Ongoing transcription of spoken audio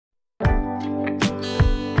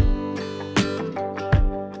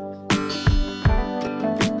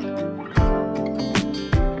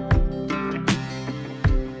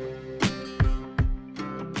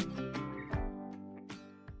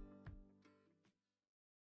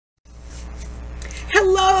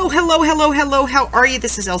Hello. How are you?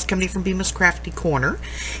 This is Els coming from bmascraftycorner,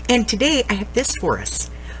 and today I have this for us.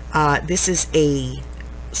 This is a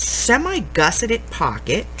semi-gusseted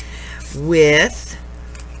pocket with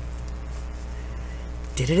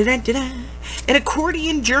an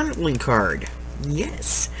accordion journaling card.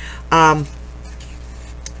 Yes. And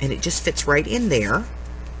it just fits right in there.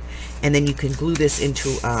 And then you can glue this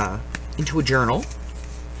into a journal.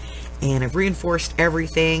 And I've reinforced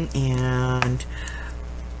everything, and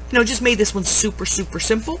just made this one super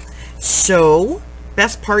simple. So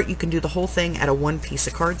best part, you can do the whole thing out of one piece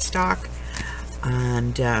of cardstock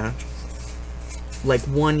and like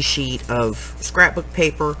one sheet of scrapbook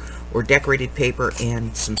paper or decorated paper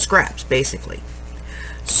and some scraps, basically.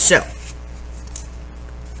 So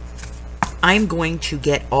I'm going to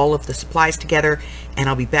get all of the supplies together, and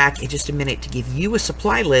I'll be back in just a minute to give you a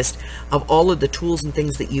supply list of all of the tools and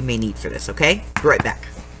things that you may need for this, okay? Be right back.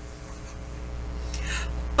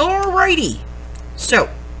 Alrighty, so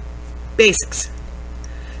basics.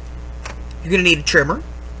 You're going to need a trimmer,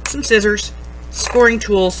 some scissors, scoring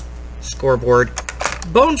tools, scoreboard,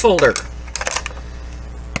 bone folder.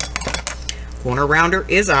 Corner rounder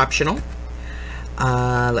is optional.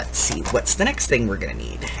 Let's see, what's the next thing we're going to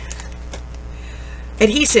need?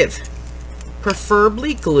 Adhesive,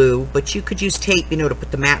 preferably glue, but you could use tape, to put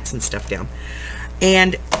the mats and stuff down.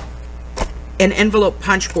 And an envelope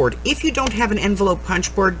punch board. If you don't have an envelope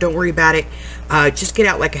punch board, don't worry about it. Just get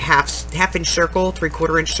out like a half inch circle,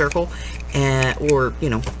 3/4 inch circle, or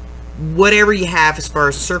whatever you have as far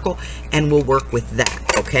as circle, and we'll work with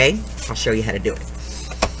that. Okay, I'll show you how to do it.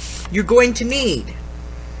 You're going to need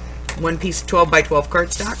one piece of 12 by 12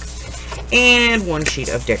 cardstock and one sheet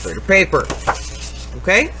of decorated paper.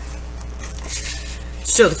 Okay,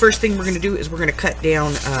 so the first thing we're going to do is we're going to cut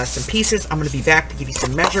down some pieces. I'm going to be back to give you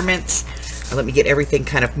some measurements. Let me get everything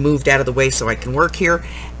kind of moved out of the way so I can work here,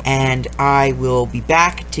 and I will be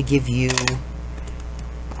back to give you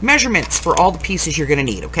measurements for all the pieces you're going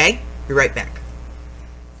to need, okay? Be right back.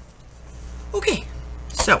 Okay,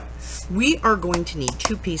 so we are going to need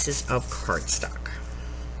 2 pieces of cardstock.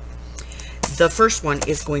 The first one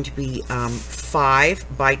is going to be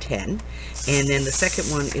 5 by 10, and then the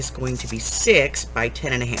second one is going to be 6 by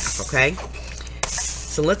 10.5, okay?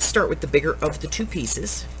 So let's start with the bigger of the 2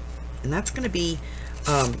 pieces, and that's going to be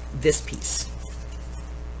this piece.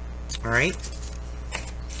 All right,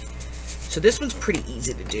 so this one's pretty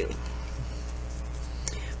easy to do.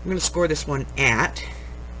 I'm going to score this one at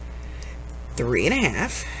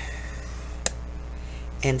 3.5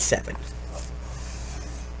 and 7.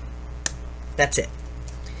 That's it.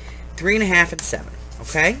 3.5 and 7.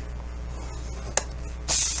 Okay.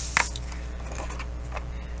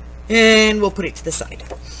 And we'll put it to the side.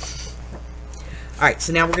 All right.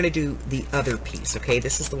 So now we're going to do the other piece. Okay.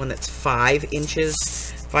 This is the one that's 5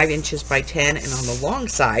 inches by 10, and on the long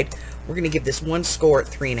side, we're going to give this one score at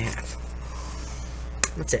 3.5.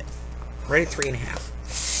 That's it. Right at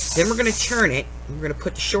 3.5. Then we're going to turn it. And we're going to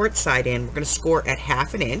put the short side in. We're going to score at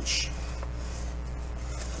 1/2 inch.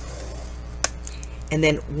 And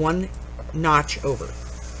then 1 notch over.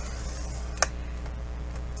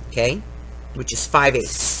 Okay, which is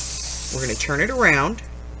 5/8. We're going to turn it around.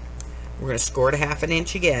 We're going to score at 1/2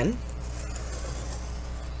 inch again.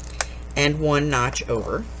 And 1 notch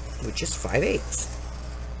over, which is 5/8.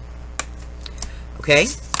 Okay,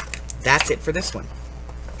 that's it for this one.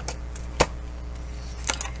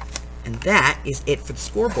 And that is it for the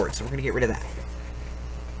scoreboard, so we're going to get rid of that.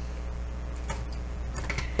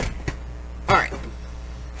 All right.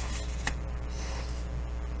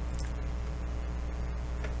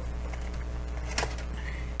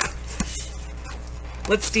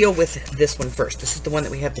 Let's deal with this one first. This is the one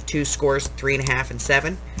that we have the 2 scores, 3.5 and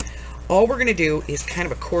 7. All we're going to do is kind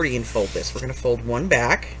of accordion fold this. We're going to fold one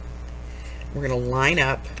back. We're going to line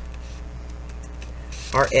up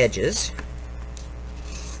our edges.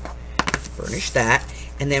 Burnish that.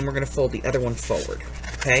 And then we're going to fold the other one forward.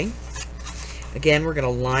 Okay? Again, we're going to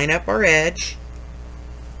line up our edge.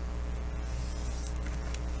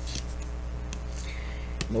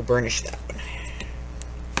 We'll burnish that one.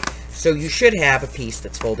 So you should have a piece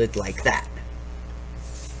that's folded like that.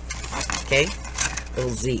 Okay?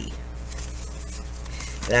 Little Z.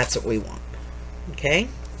 That's what we want. Okay?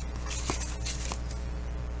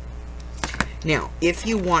 Now, if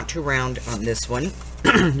you want to round on this one,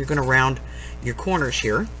 you're going to round your corners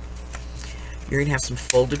here. You're going to have some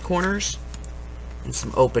folded corners and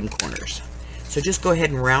some open corners. So just go ahead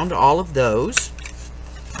and round all of those.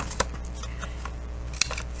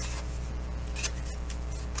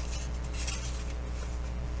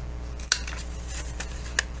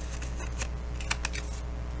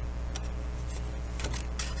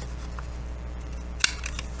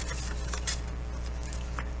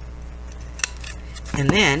 And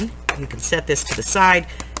then you can set this to the side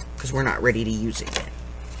because we're not ready to use it yet.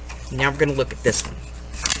 Now we're going to look at this one.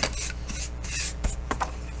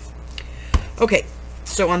 Okay,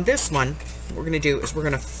 so on this one, what we're going to do is we're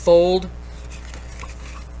going to fold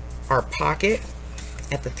our pocket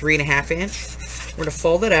at the 3.5 inch. We're going to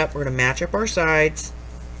fold it up. We're going to match up our sides,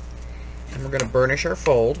 and we're going to burnish our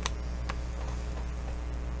fold.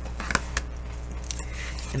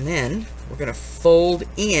 And then we're going to fold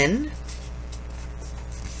in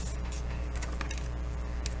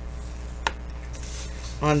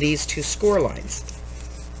on these two score lines.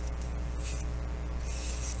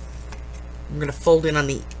 I'm going to fold in on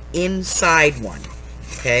the inside one,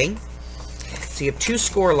 okay? So you have two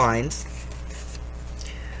score lines.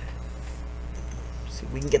 See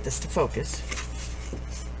if we can get this to focus.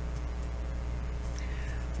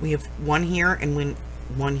 We have one here and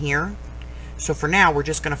one here. So for now, we're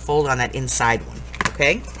just going to fold on that inside one,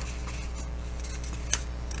 okay?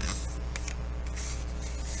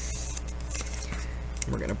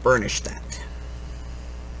 We're going to burnish that.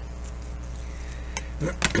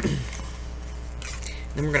 Then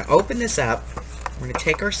we're going to open this up. We're going to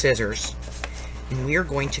take our scissors, and we are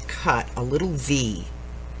going to cut a little V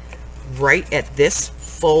right at this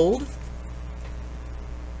fold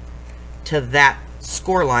to that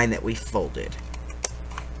score line that we folded.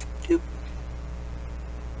 Doop.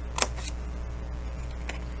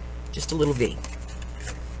 Just a little V.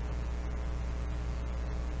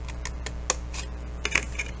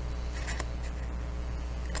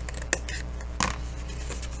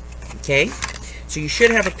 Okay, so you should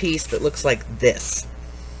have a piece that looks like this.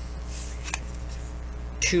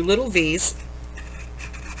 Two little V's,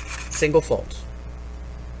 single folds.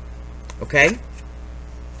 Okay?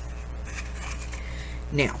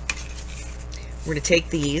 Now, we're going to take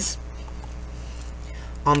these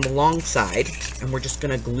on the long side, and we're just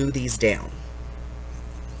going to glue these down.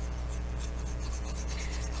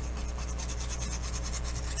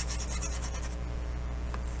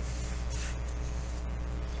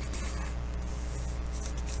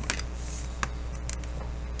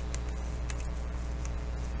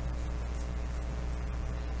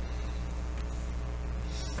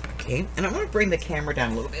 Okay, and I'm going to bring the camera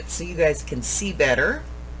down a little bit so you guys can see better.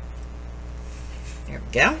 There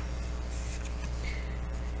we go.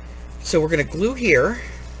 So we're going to glue here.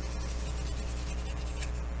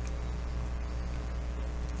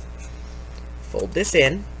 Fold this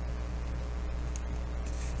in.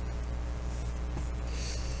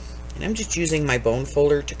 And I'm just using my bone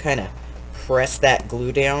folder to kind of press that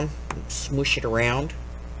glue down and smoosh it around.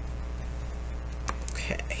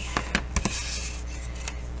 Okay.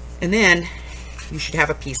 And then you should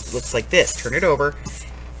have a piece that looks like this. Turn it over,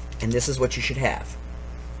 and this is what you should have.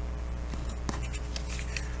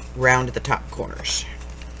 Round at the top corners,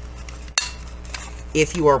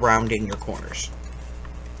 if you are rounding your corners.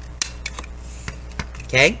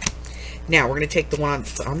 Okay, now we're going to take the one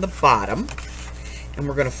that's on the bottom, and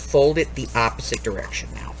we're going to fold it the opposite direction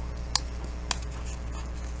now.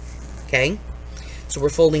 Okay, so we're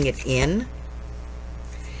folding it in,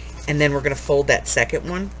 and then we're going to fold that second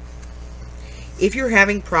one. If you're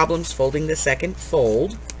having problems folding the second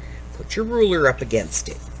fold, put your ruler up against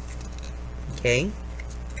it. Okay?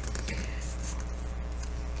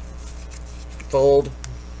 Fold.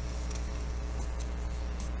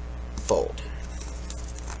 Fold.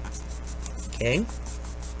 Okay?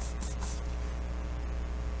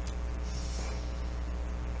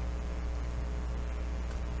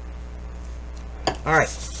 All right.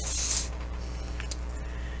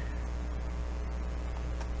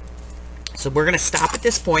 So we're going to stop at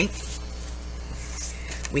this point.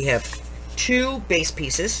 We have two base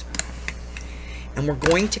pieces, and we're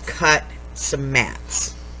going to cut some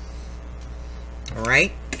mats. All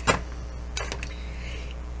right?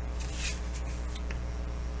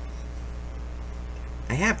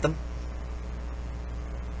 I have them.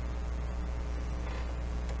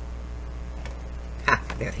 Ha,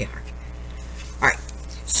 there they are. All right.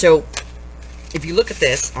 So if you look at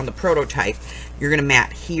this on the prototype, you're going to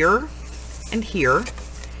mat here, and here,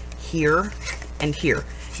 here, and here.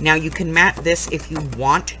 Now you can mat this if you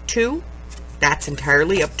want to. That's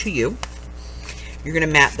entirely up to you. You're going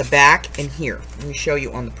to mat the back and here. Let me show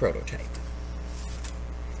you on the prototype.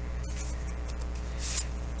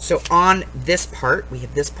 So on this part, we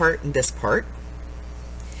have this part and this part.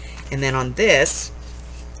 And then on this,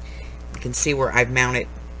 you can see where I've mounted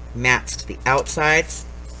mats to the outsides,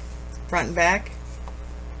 front and back.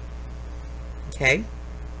 Okay.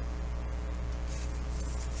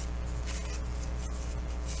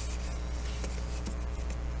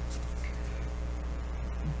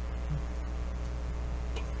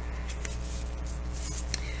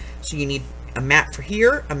 So you need a mat for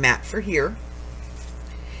here, a mat for here,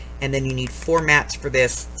 and then you need 4 mats for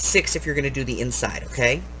this, 6 if you're going to do the inside,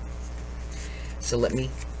 okay? So let me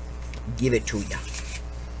give it to you.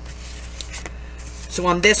 So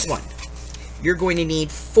on this one, you're going to need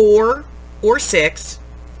 4 or 6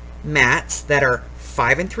 mats that are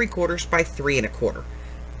 5 3/4 by 3 1/4.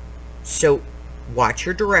 So watch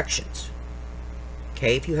your directions.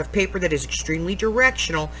 Okay, if you have paper that is extremely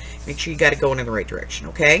directional, make sure you got to go in the right direction,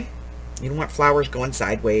 okay? You don't want flowers going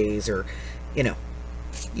sideways or, you know,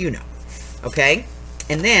 okay?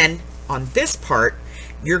 And then on this part,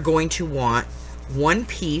 you're going to want one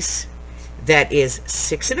piece that is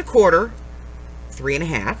 6 1/4, 3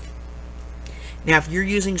 1/2. Now, if you're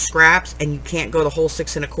using scraps and you can't go the whole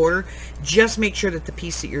 6 1/4, just make sure that the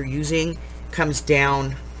piece that you're using comes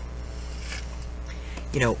down,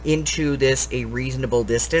 you know, into this a reasonable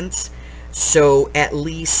distance. So at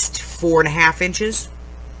least 4 1/2 inches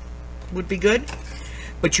would be good.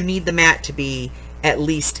 But you need the mat to be at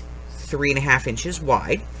least 3 1/2 inches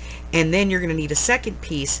wide. And then you're going to need a second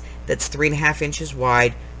piece that's 3 1/2 inches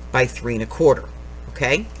wide by 3 1/4.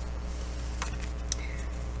 Okay?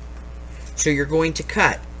 So you're going to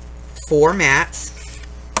cut 4 mats.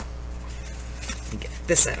 Let me get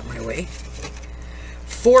this out of my way.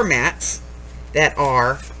 4 mats that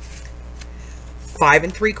are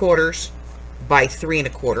 5 3/4 by 3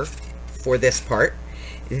 1/4 for this part.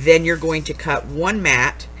 Then you're going to cut 1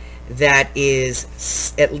 mat that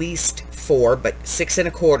is at least 4, but 6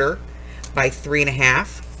 1/4 by 3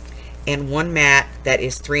 1/2, and 1 mat that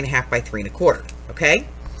is 3 1/2 by 3 1/4. Okay?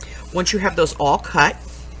 Once you have those all cut,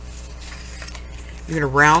 you're going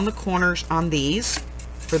to round the corners on these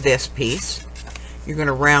for this piece. You're going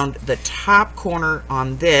to round the top corner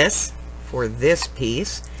on this for this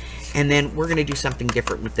piece, and then we're going to do something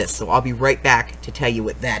different with this. So I'll be right back to tell you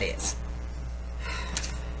what that is.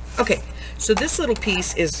 Okay, so this little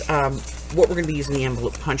piece is what we're going to be using the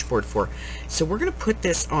envelope punch board for. So we're going to put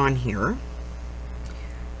this on here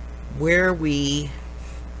where we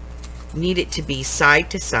need it to be side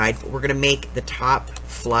to side, but we're going to make the top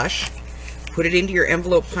flush. Put it into your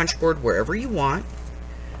envelope punch board wherever you want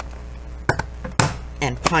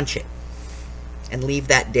and punch it and leave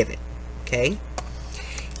that divot, okay?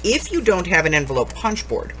 If you don't have an envelope punch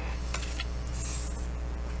board,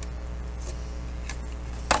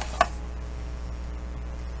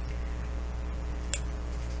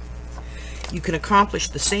 you can accomplish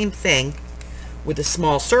the same thing with a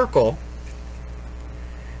small circle.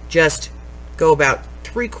 Just go about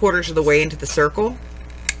 3/4 of the way into the circle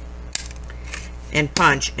and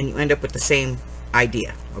punch, and you end up with the same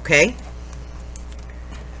idea, okay?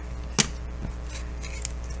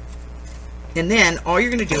 And then all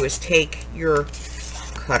you're going to do is take your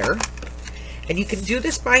cutter, and you can do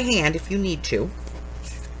this by hand if you need to.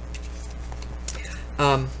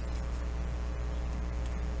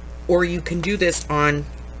 Or you can do this on,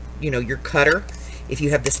 you know, your cutter. If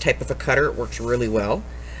you have this type of a cutter, it works really well.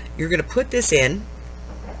 You're going to put this in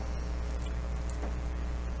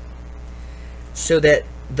so that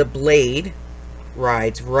the blade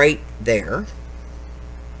rides right there.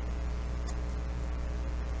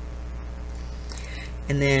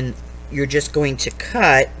 And then you're just going to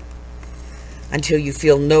cut until you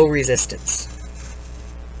feel no resistance.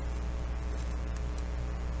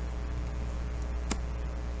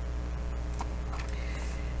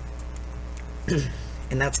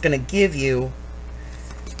 And that's going to give you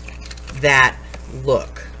that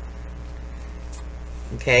look.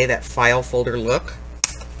 Okay, that file folder look.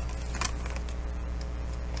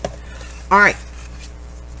 Alright,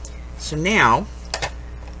 so now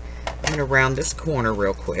I'm going to round this corner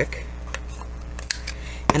real quick,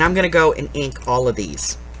 and I'm going to go and ink all of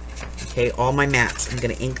these. Okay, all my mats, I'm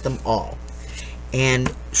going to ink them all.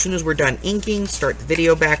 And as soon as we're done inking, start the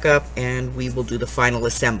video back up, and we will do the final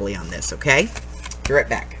assembly on this, okay? Be right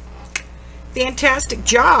back. Fantastic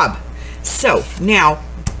job! So, now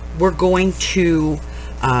we're going to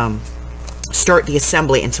start the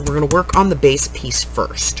assembly, and so we're going to work on the base piece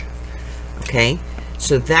first. Okay,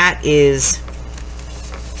 so that is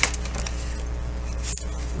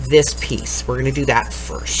this piece. We're going to do that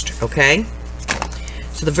first, okay?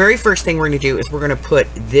 So the very first thing we're going to do is we're going to put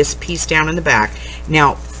this piece down in the back.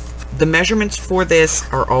 Now, the measurements for this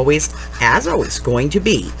are always, as always, going to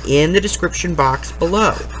be in the description box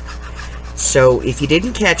below. So if you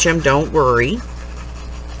didn't catch them, don't worry.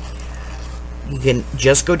 You can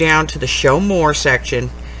just go down to the Show More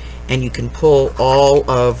section, and you can pull all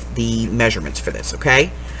of the measurements for this,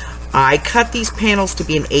 okay? I cut these panels to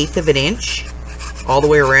be 1/8 of an inch all the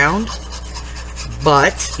way around,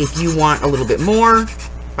 but if you want a little bit more,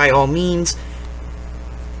 by all means,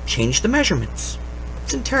 change the measurements.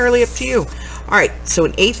 It's entirely up to you. All right, so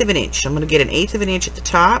 1/8 of an inch. I'm going to get 1/8 of an inch at the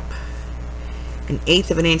top,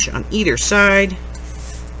 1/8 of an inch on either side,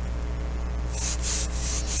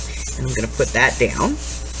 and I'm going to put that down.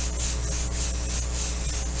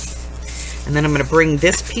 And then I'm going to bring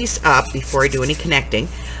this piece up before I do any connecting.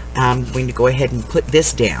 I'm going to go ahead and put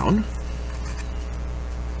this down.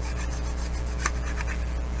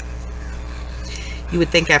 You would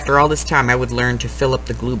think after all this time I would learn to fill up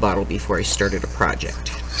the glue bottle before I started a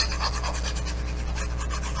project.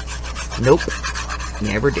 Nope,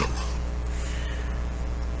 never did.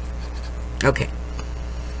 Okay.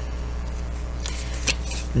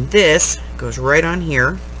 And this goes right on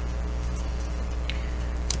here.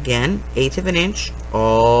 Again, 1/8 of an inch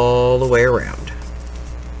all the way around.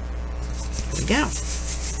 There we go.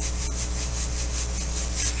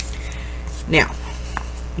 Now,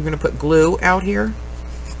 you're going to put glue out here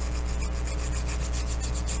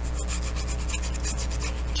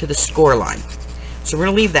to the score line. So we're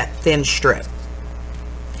going to leave that thin strip.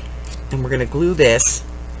 And we're going to glue this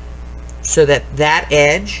so that that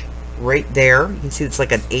edge right there, you can see it's like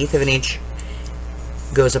 1/8 of an inch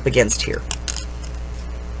goes up against here.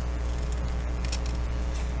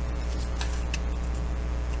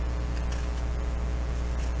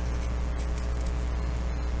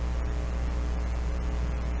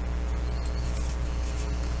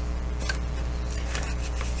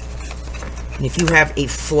 And if you have a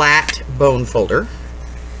flat bone folder,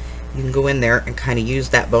 you can go in there and kind of use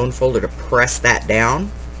that bone folder to press that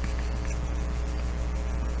down.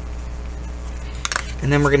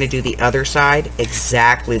 And then we're going to do the other side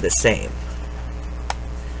exactly the same.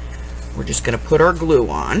 We're just going to put our glue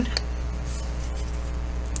on.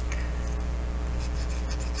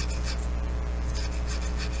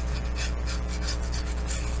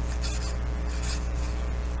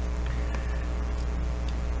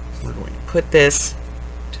 We're going to put this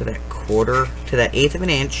to that 1/4, to that 1/8 of an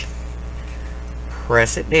inch,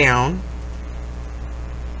 press it down,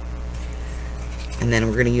 and then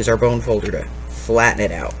we're going to use our bone folder to flatten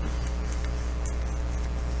it out.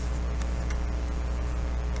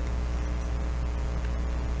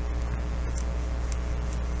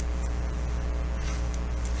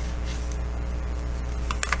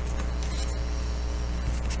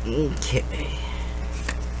 Okay.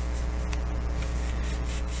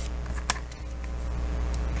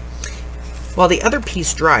 While the other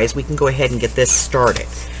piece dries, we can go ahead and get this started.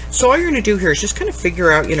 So all you're going to do here is just kind of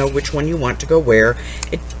figure out, you know, which one you want to go where.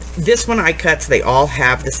 This one I cut, so they all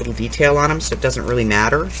have this little detail on them, so it doesn't really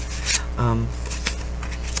matter.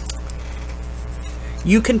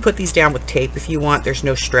 You can put these down with tape if you want. There's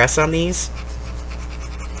no stress on these.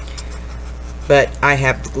 But I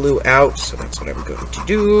have the glue out, so that's what I'm going to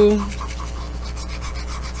do.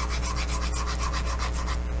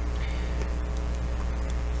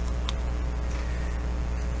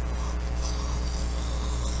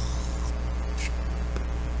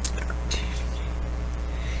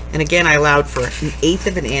 And again, I allowed for 1/8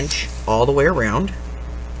 of an inch all the way around.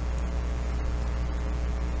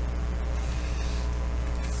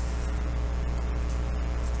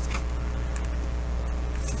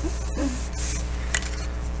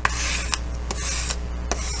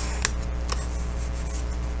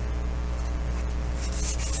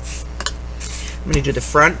 I'm going to do the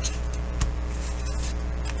front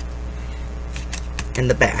and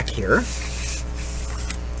the back here.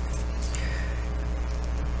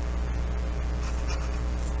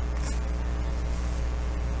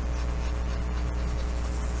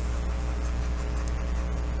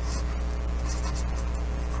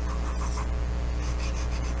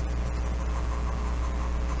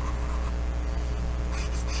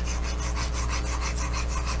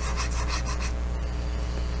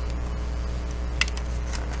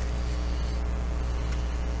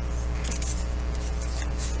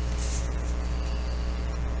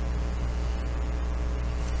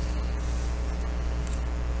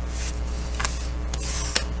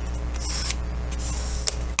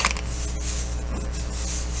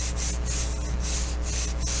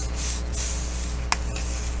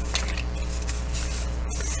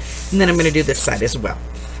 And then I'm going to do this side as well.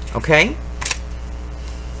 Okay?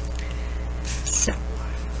 So,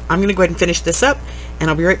 I'm going to go ahead and finish this up, and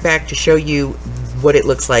I'll be right back to show you what it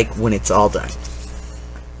looks like when it's all done.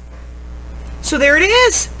 So there it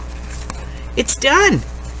is. It's done.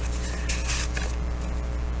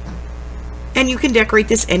 And you can decorate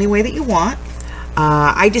this any way that you want.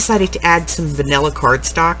 I decided to add some vanilla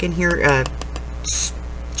cardstock in here,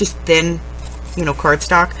 just thin, you know,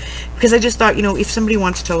 cardstock, because I just thought, you know, if somebody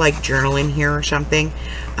wants to like journal in here or something,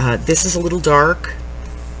 this is a little dark,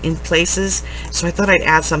 in places, so I thought I'd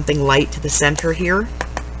add something light to the center here.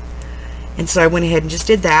 And so I went ahead and just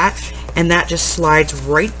did that, and that just slides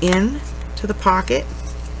right in to the pocket.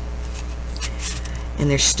 And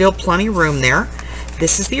there's still plenty of room there.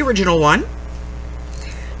 This is the original one.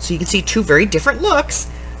 So you can see two very different looks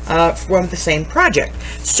from the same project.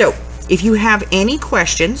 So if you have any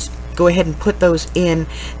questions, go ahead and put those in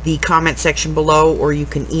the comment section below, or you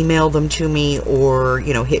can email them to me, or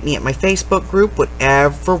hit me at my Facebook group,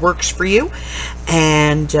 whatever works for you.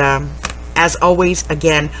 And as always,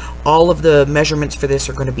 again, all of the measurements for this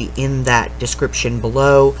are going to be in that description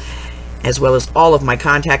below, as well as all of my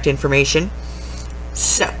contact information.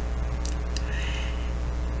 So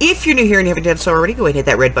if you're new here and you haven't done so already, go ahead and hit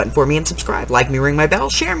that red button for me and subscribe. Like me, ring my bell,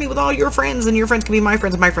 share me with all your friends, and your friends can be my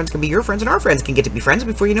friends, and my friends can be your friends, and our friends can get to be friends.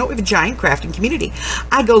 Before you know it, we have a giant crafting community.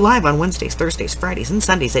 I go live on Wednesdays, Thursdays, Fridays, and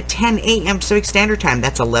Sundays at 10 a.m. Pacific Standard Time.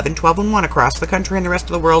 That's 11, 12, and 1 across the country and the rest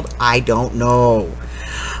of the world. I don't know.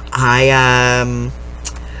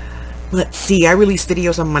 Let's see, I release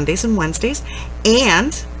videos on Mondays and Wednesdays,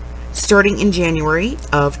 and starting in January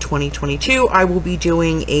of 2022, I will be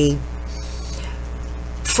doing a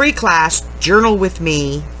free class, journal with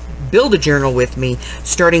me, build a journal with me,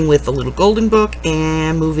 starting with a little golden book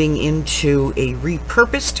and moving into a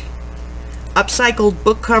repurposed, upcycled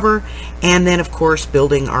book cover, and then of course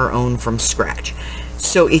building our own from scratch.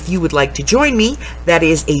 So if you would like to join me, that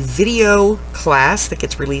is a video class that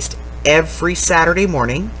gets released every Saturday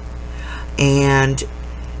morning, and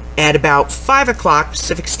at about 5 o'clock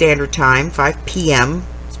Pacific Standard Time, 5 p.m.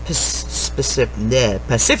 Pacific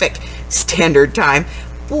Standard Time,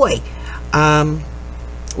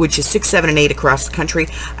 which is 6, 7, and 8 across the country.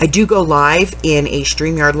 I do go live in a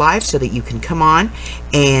StreamYard Live so that you can come on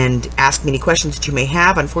and ask me any questions that you may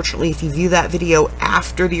have. Unfortunately, if you view that video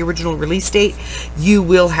after the original release date, you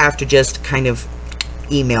will have to just kind of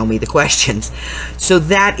email me the questions. So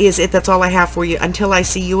that is it. That's all I have for you. Until I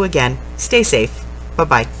see you again, stay safe.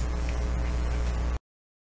 Bye-bye.